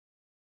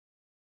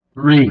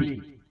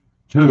Three,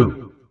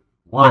 two,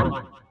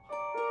 one.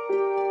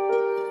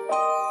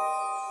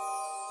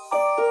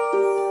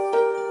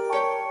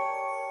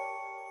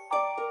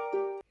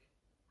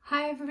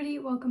 Hi everybody,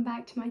 welcome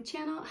back to my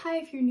channel. Hi,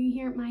 if you're new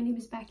here, my name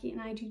is Becky and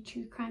I do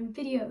true crime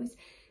videos.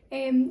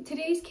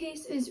 Today's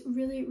case is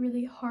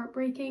really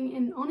heartbreaking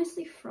and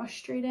honestly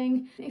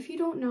frustrating. If you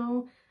don't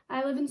know,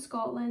 I live in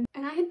Scotland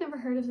and I had never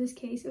heard of this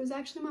case. It was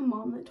actually my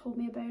mom that told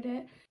me about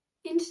it.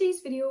 In today's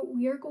video,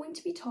 we are going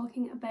to be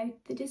talking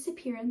about the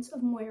disappearance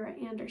of Moira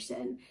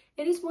Anderson.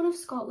 It is one of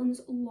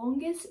Scotland's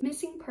longest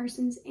missing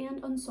persons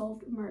and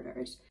unsolved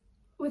murders.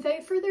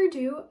 Without further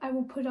ado, I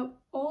will put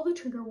up all the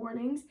trigger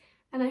warnings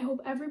and I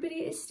hope everybody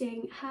is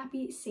staying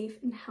happy, safe,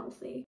 and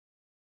healthy.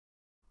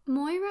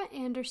 Moira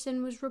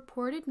Anderson was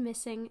reported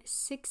missing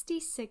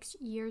 66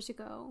 years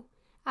ago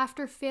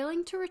after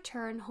failing to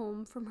return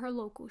home from her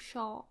local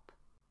shop.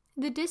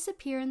 The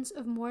disappearance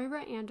of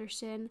Moira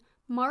Anderson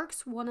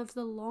marks one of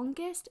the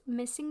longest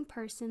missing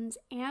persons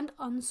and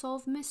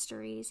unsolved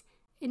mysteries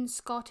in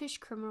Scottish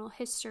criminal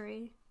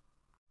history.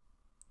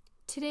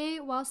 Today,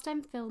 whilst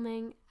I'm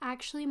filming,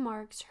 actually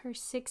marks her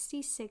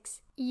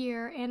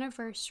 66-year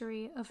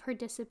anniversary of her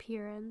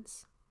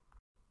disappearance.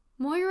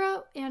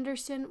 Moira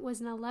Anderson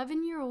was an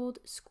 11-year-old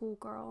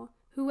schoolgirl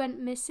who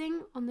went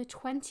missing on the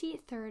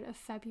 23rd of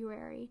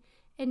February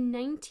in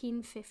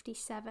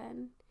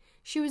 1957.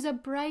 She was a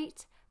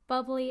bright,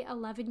 bubbly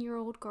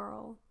 11-year-old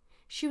girl.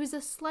 She was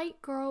a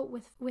slight girl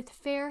with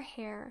fair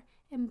hair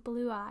and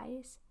blue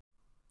eyes.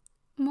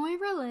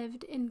 Moira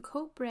lived in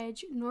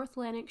Coatbridge, North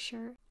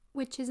Lanarkshire,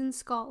 which is in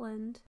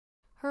Scotland.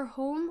 Her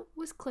home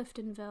was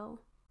Cliftonville.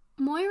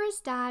 Moira's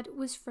dad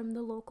was from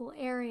the local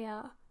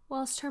area,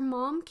 whilst her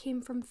mom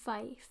came from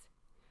Fife.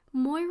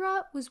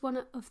 Moira was one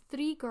of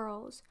 3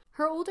 girls.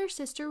 Her older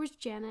sister was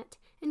Janet,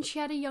 and she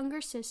had a younger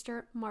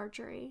sister,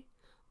 Marjorie.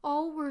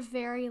 All were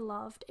very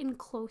loved and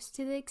close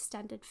to the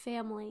extended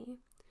family.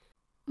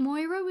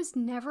 Moira was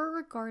never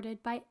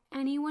regarded by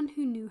anyone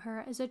who knew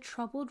her as a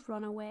troubled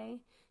runaway.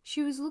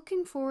 She was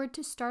looking forward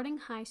to starting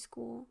high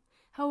school.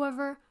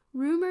 However,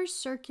 rumors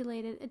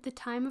circulated at the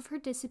time of her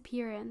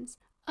disappearance,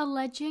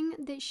 alleging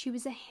that she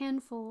was a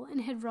handful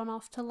and had run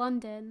off to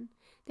London.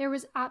 There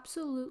was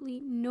absolutely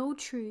no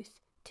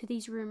truth to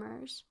these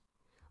rumors.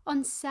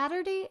 On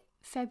Saturday,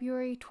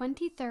 February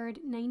 23rd,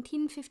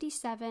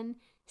 1957,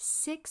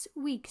 6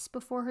 weeks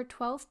before her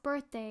 12th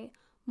birthday,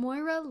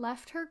 Moira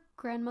left her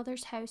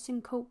grandmother's house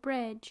in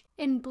Coatbridge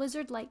in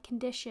blizzard-like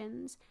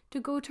conditions to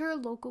go to her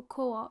local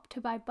co-op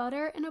to buy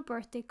butter and a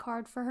birthday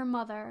card for her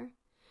mother.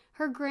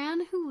 Her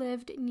gran, who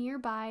lived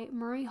nearby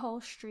Murray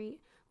Hall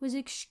Street, was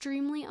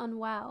extremely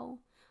unwell.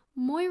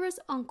 Moira's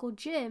uncle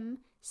Jim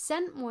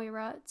sent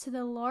Moira to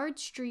the Lard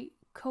Street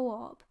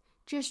co-op,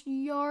 just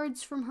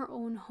yards from her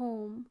own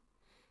home.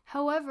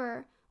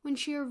 However, when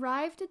she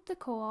arrived at the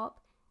co-op,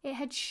 it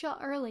had shut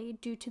early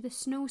due to the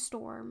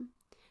snowstorm.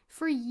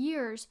 For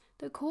years,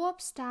 the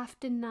co-op staff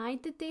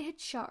denied that they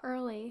had shut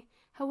early.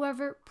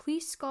 However,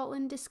 Police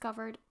Scotland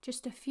discovered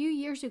just a few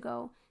years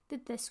ago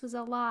that this was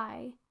a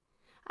lie.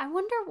 I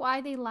wonder why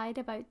they lied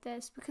about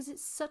this, because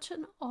it's such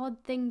an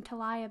odd thing to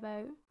lie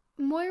about.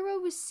 Moira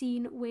was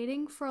seen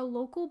waiting for a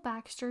local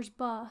Baxter's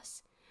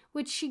bus,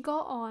 which she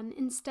got on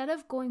instead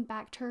of going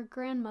back to her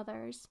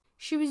grandmother's.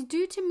 She was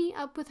due to meet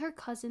up with her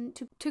cousin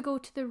to go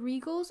to the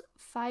Regal's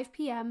 5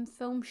 p.m.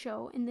 film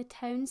show in the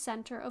town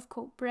centre of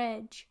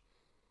Coatbridge.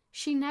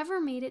 She never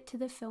made it to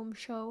the film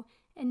show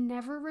and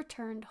never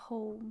returned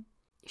home.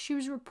 She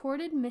was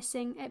reported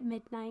missing at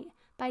midnight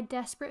by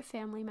desperate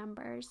family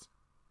members.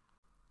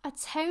 A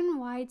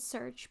town-wide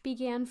search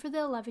began for the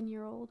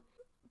 11-year-old,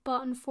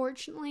 but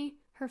unfortunately,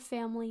 her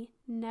family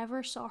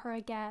never saw her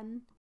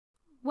again.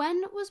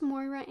 When was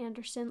Moira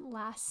Anderson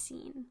last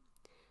seen?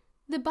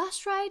 The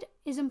bus ride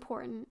is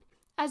important,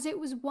 as it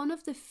was one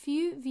of the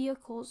few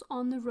vehicles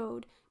on the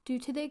road due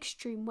to the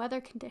extreme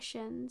weather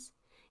conditions,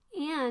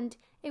 and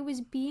it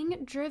was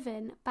being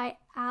driven by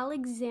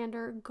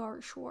Alexander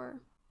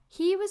Gartshore.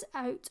 He was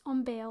out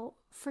on bail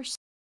for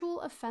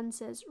sexual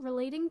offences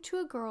relating to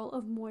a girl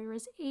of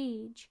Moira's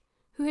age,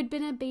 who had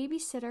been a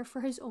babysitter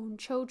for his own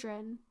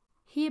children.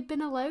 He had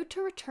been allowed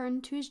to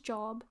return to his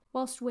job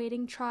whilst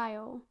waiting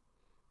trial.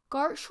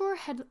 Gartshore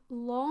had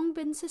long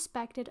been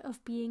suspected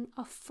of being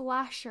a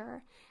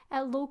flasher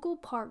at local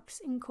parks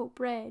in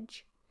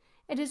Coatbridge.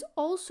 It has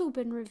also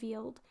been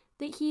revealed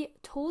that he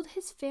told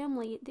his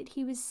family that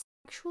he was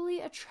sexually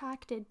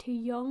attracted to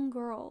young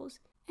girls,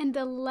 and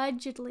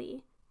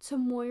allegedly to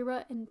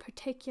Moira in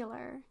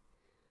particular.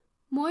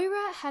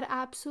 Moira had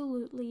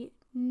absolutely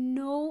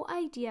no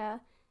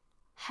idea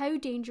how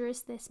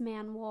dangerous this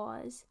man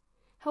was.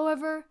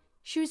 However,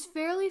 she was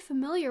fairly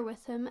familiar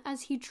with him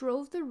as he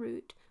drove the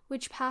route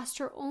which passed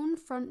her own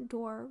front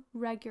door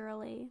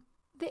regularly.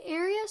 The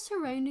area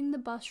surrounding the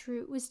bus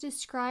route was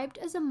described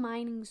as a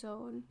mining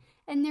zone,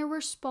 and there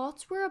were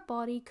spots where a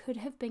body could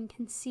have been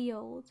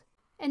concealed.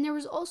 And there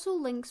was also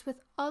links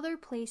with other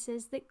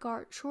places that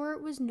Gartshore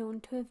was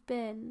known to have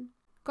been.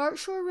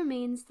 Gartshore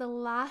remains the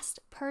last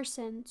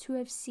person to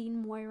have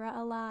seen Moira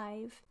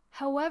alive.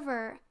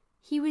 However,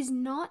 He was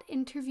not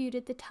interviewed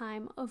at the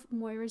time of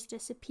Moira's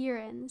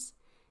disappearance.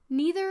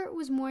 Neither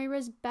was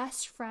Moira's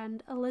best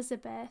friend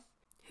Elizabeth,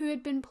 who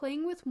had been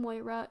playing with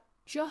Moira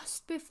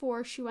just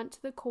before she went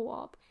to the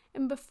co-op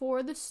and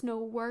before the snow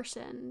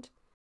worsened.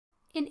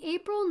 In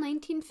April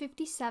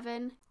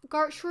 1957,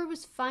 Gartshore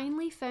was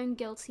finally found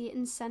guilty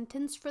and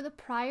sentenced for the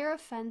prior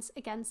offence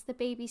against the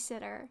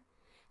babysitter.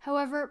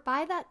 However,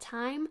 by that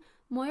time,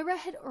 Moira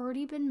had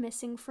already been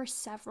missing for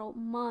several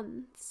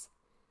months.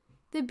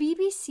 The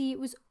BBC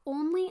was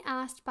only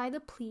asked by the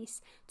police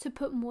to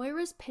put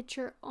Moira's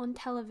picture on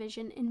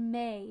television in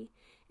May,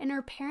 and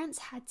her parents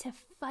had to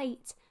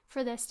fight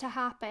for this to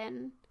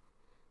happen.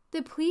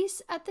 The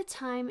police at the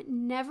time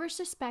never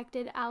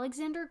suspected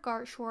Alexander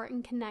Gartshore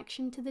in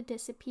connection to the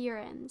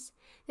disappearance.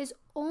 This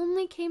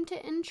only came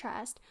to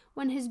interest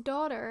when his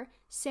daughter,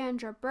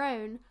 Sandra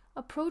Brown,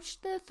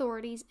 approached the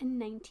authorities in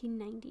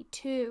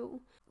 1992,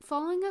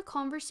 following a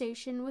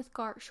conversation with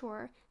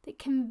Gartshore that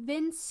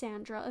convinced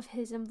Sandra of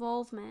his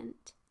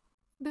involvement.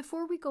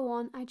 Before we go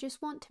on, I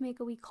just want to make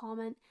a wee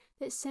comment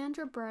that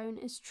Sandra Brown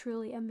is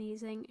truly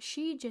amazing.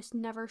 She just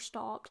never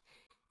stopped.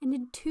 And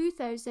in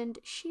 2000,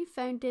 she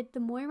founded the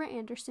Moira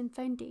Anderson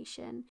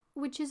Foundation,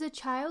 which is a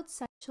child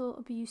sexual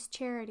abuse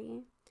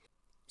charity.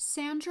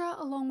 Sandra,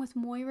 along with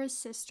Moira's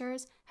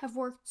sisters, have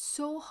worked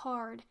so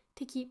hard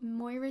to keep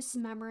Moira's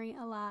memory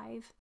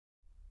alive.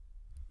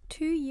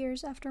 2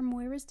 years after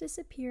Moira's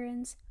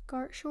disappearance,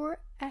 Gartshore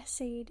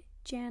essayed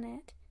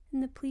Janet,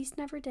 and the police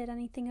never did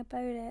anything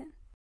about it.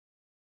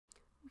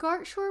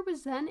 Gartshore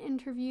was then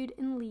interviewed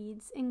in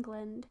Leeds,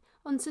 England,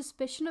 on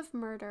suspicion of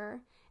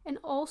murder, and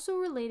also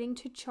relating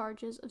to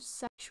charges of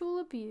sexual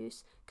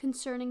abuse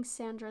concerning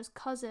Sandra's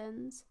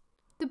cousins.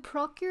 The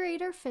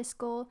Procurator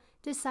Fiscal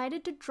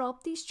decided to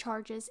drop these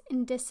charges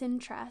in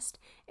disinterest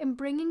in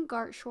bringing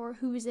Gartshore,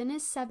 who was in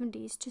his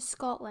 70s, to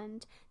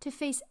Scotland to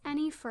face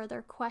any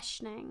further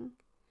questioning.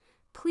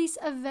 Police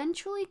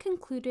eventually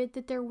concluded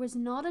that there was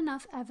not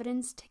enough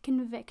evidence to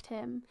convict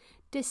him,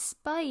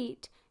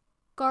 despite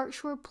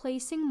Gartshore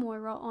placing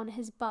Moira on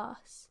his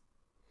bus.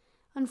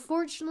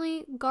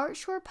 Unfortunately,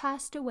 Gartshore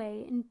passed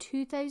away in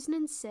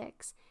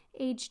 2006,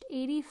 aged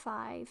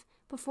 85,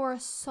 before a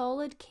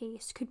solid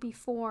case could be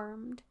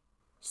formed.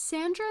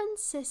 Sandra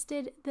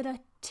insisted that a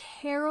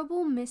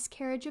terrible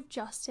miscarriage of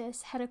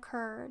justice had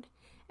occurred,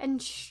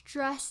 and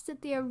stressed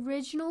that the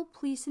original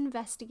police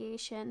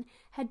investigation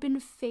had been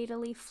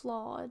fatally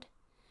flawed.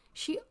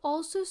 She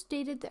also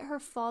stated that her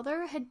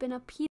father had been a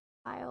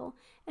pedophile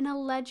and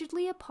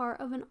allegedly a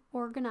part of an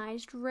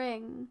organized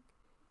ring.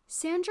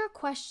 Sandra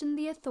questioned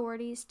the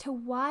authorities to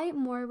why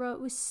Moira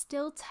was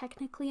still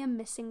technically a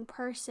missing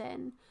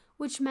person,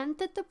 which meant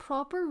that the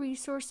proper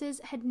resources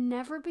had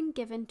never been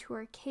given to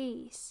her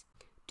case.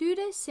 Due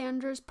to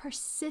Sandra's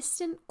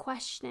persistent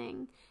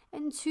questioning,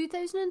 in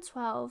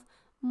 2012,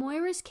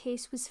 Moira's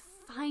case was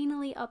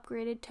finally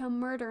upgraded to a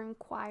murder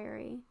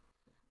inquiry.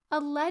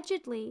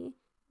 Allegedly,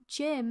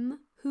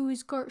 Jim, who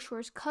is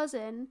Gartshore's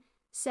cousin,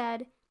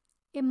 said,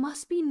 "It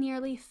must be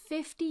nearly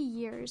 50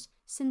 years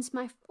since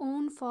my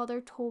own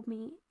father told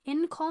me,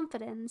 in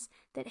confidence,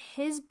 that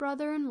his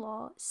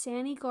brother-in-law,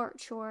 Sanny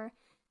Gartshore,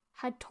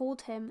 had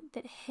told him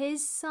that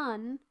his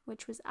son,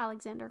 which was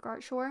Alexander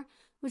Gartshore,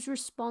 was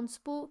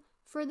responsible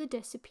for the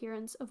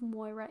disappearance of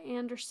Moira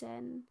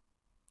Anderson.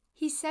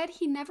 He said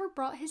he never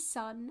brought his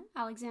son,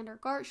 Alexander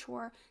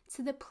Gartshore,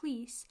 to the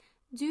police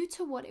due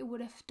to what it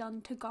would have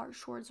done to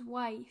Gartshore's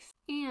wife,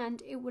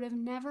 and it would have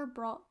never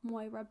brought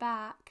Moira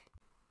back."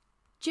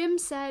 Jim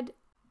said,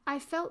 "I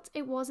felt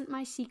it wasn't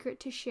my secret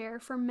to share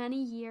for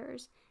many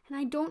years, and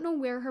I don't know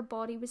where her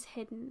body was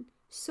hidden,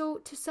 so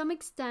to some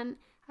extent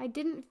I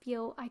didn't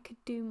feel I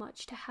could do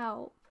much to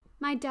help.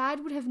 My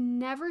dad would have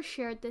never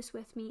shared this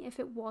with me if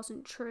it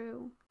wasn't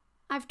true.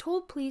 I've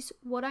told police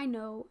what I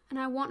know, and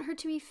I want her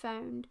to be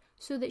found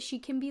so that she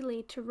can be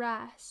laid to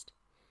rest."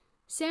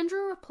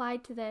 Sandra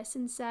replied to this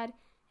and said,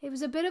 "It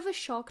was a bit of a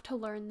shock to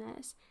learn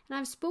this, and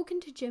I've spoken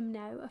to Jim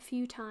now a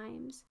few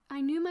times. I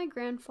knew my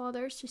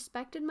grandfather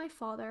suspected my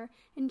father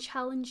and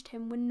challenged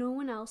him when no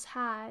one else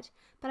had,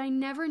 but I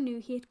never knew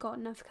he had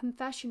gotten a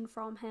confession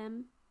from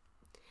him.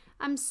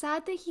 I'm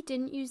sad that he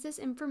didn't use this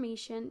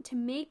information to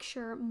make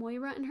sure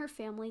Moira and her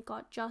family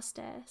got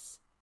justice."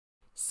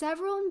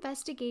 Several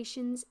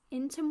investigations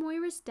into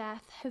Moira's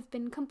death have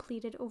been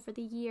completed over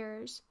the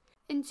years.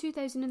 In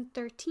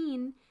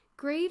 2013,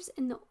 graves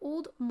in the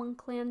old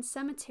Monkland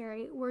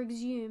Cemetery were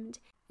exhumed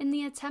in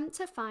the attempt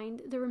to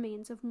find the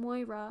remains of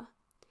Moira.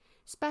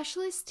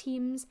 Specialist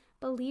teams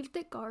believed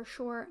that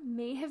Gartshore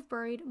may have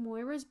buried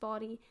Moira's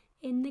body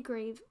in the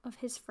grave of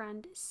his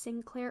friend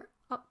Sinclair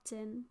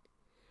Upton.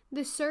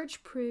 The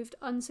search proved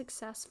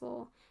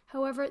unsuccessful.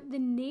 However, the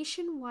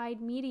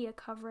nationwide media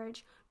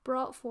coverage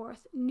brought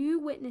forth new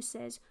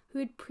witnesses who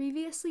had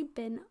previously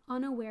been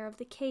unaware of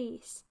the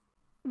case.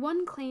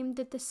 One claimed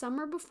that the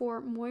summer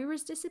before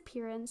Moira's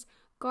disappearance,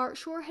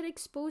 Gartshore had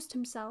exposed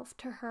himself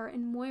to her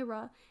and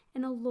Moira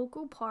in a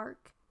local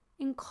park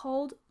and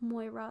called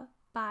Moira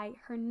by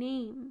her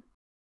name.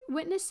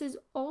 Witnesses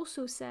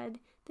also said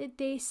that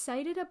they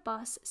sighted a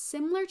bus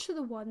similar to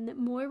the one that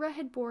Moira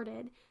had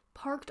boarded,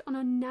 parked on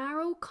a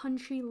narrow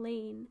country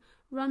lane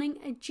running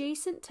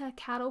adjacent to a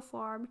cattle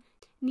farm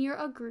near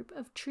a group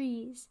of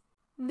trees.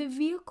 The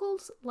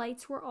vehicle's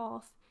lights were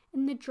off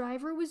and the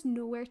driver was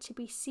nowhere to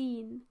be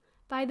seen.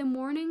 By the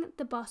morning,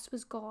 the bus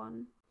was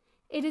gone.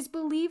 It is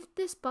believed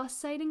this bus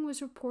sighting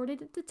was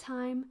reported at the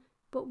time,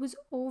 but was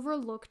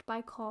overlooked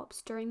by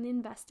cops during the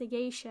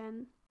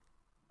investigation.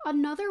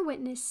 Another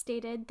witness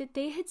stated that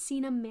they had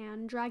seen a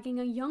man dragging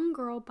a young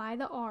girl by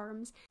the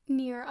arms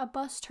near a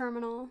bus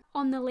terminal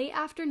on the late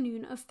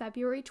afternoon of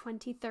February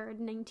 23,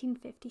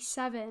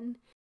 1957.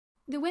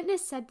 The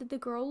witness said that the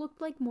girl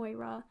looked like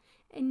Moira,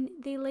 and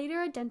they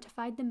later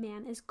identified the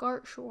man as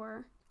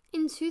Gartshaw.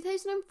 In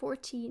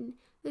 2014,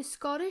 the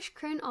Scottish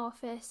Crown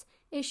Office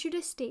issued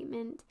a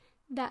statement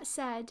that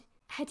said,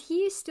 had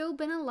he still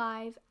been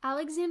alive,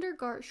 Alexander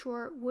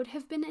Gartshaw would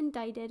have been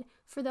indicted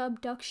for the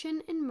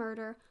abduction and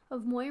murder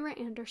of Moira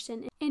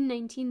Anderson in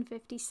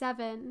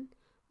 1957.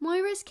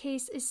 Moira's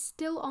case is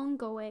still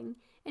ongoing,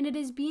 and it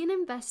is being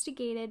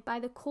investigated by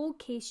the Cold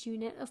Case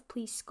Unit of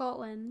Police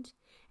Scotland,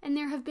 and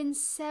there have been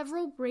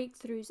several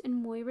breakthroughs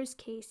in Moira's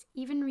case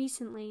even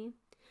recently.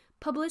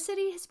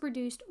 Publicity has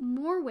produced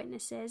more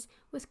witnesses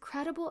with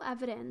credible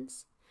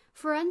evidence.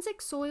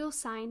 Forensic soil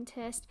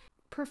scientist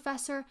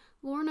Professor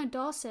Lorna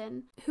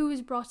Dawson, who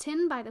was brought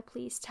in by the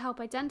police to help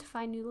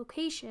identify new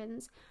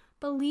locations,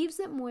 believes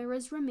that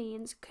Moira's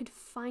remains could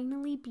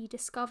finally be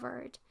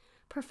discovered.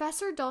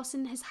 Professor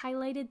Dawson has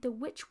highlighted the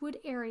Witchwood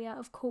area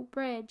of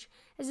Coatbridge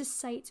as a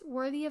site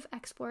worthy of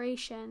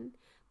exploration,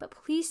 but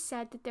police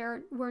said that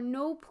there were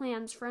no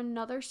plans for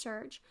another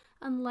search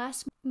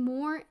unless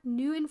more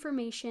new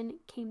information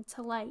came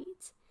to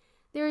light.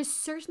 There is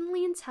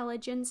certainly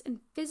intelligence and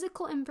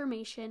physical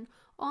information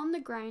on the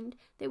ground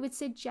that would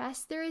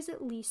suggest there is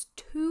at least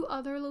 2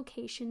 other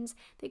locations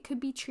that could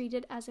be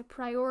treated as a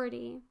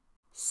priority.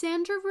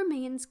 Sandra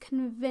remains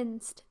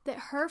convinced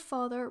that her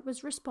father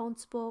was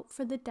responsible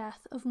for the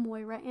death of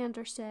Moira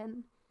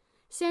Anderson.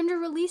 Sandra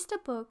released a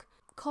book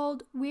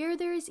called Where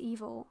There Is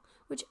Evil,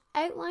 which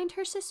outlined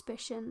her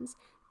suspicions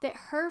that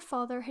her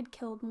father had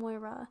killed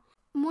Moira.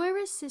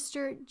 Moira's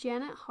sister,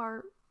 Janet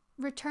Hart,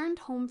 returned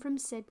home from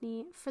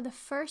Sydney for the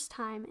first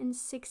time in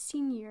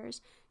 16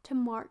 years to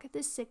mark the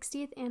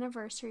 60th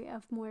anniversary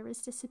of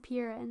Moira's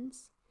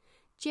disappearance.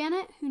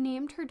 Janet, who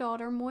named her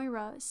daughter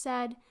Moira,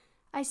 said,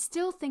 "I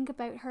still think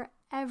about her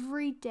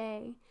every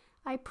day.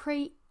 I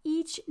pray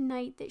each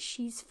night that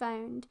she's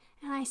found,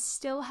 and I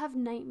still have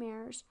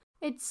nightmares.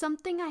 It's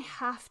something I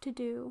have to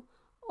do.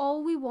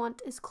 All we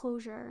want is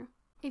closure.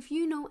 If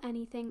you know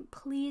anything,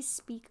 please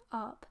speak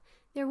up.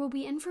 There will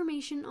be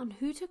information on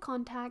who to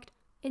contact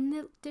in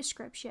the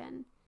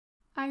description."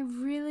 I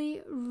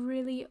really,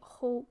 really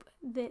hope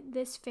that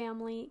this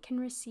family can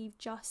receive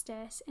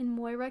justice and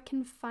Moira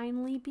can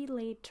finally be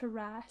laid to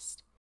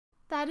rest.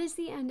 That is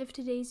the end of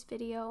today's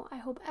video. I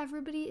hope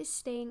everybody is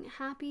staying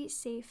happy,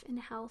 safe, and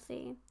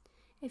healthy.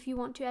 If you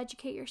want to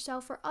educate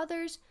yourself or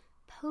others,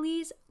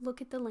 please look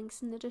at the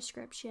links in the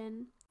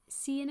description.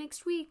 See you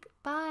next week.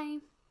 Bye!